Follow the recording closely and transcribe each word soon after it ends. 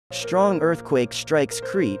Strong earthquake strikes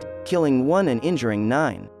Crete, killing 1 and injuring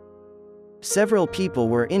 9. Several people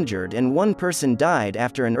were injured and 1 person died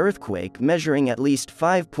after an earthquake measuring at least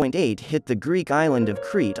 5.8 hit the Greek island of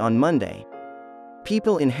Crete on Monday.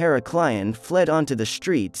 People in Heraklion fled onto the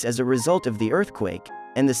streets as a result of the earthquake,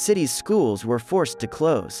 and the city's schools were forced to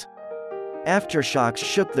close. Aftershocks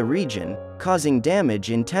shook the region, causing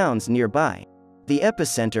damage in towns nearby. The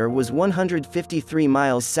epicenter was 153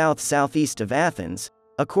 miles south-southeast of Athens,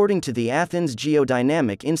 according to the Athens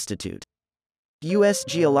Geodynamic Institute. U.S.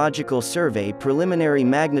 Geological Survey preliminary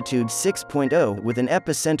magnitude 6.0 with an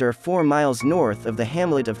epicenter 4 miles north of the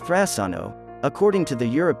hamlet of Thrapsano, according to the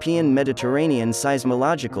European Mediterranean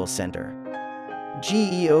Seismological Center.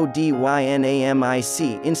 Geodynamic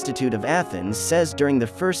Institute of Athens says during the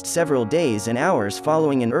first several days and hours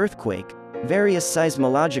following an earthquake, various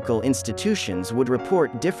seismological institutions would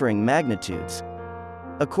report differing magnitudes.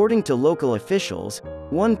 According to local officials,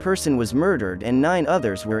 1 person was murdered and 9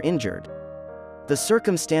 others were injured. The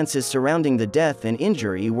circumstances surrounding the death and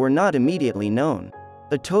injury were not immediately known.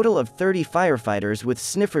 A total of 30 firefighters with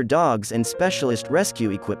sniffer dogs and specialist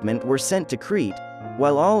rescue equipment were sent to Crete,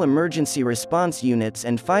 while all emergency response units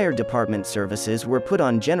and fire department services were put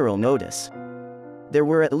on general notice. There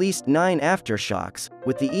were at least 9 aftershocks,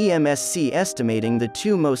 with the EMSC estimating the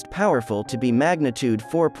 2 most powerful to be magnitude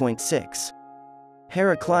 4.6.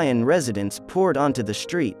 Heraklion residents poured onto the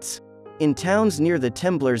streets. In towns near the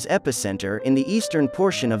Temblor's epicenter in the eastern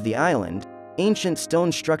portion of the island, ancient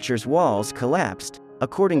stone structures' walls collapsed,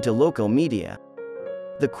 according to local media.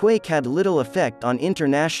 The quake had little effect on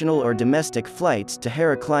international or domestic flights to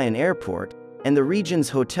Heraklion Airport, and the region's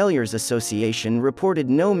Hoteliers Association reported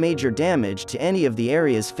no major damage to any of the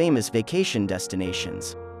area's famous vacation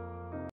destinations.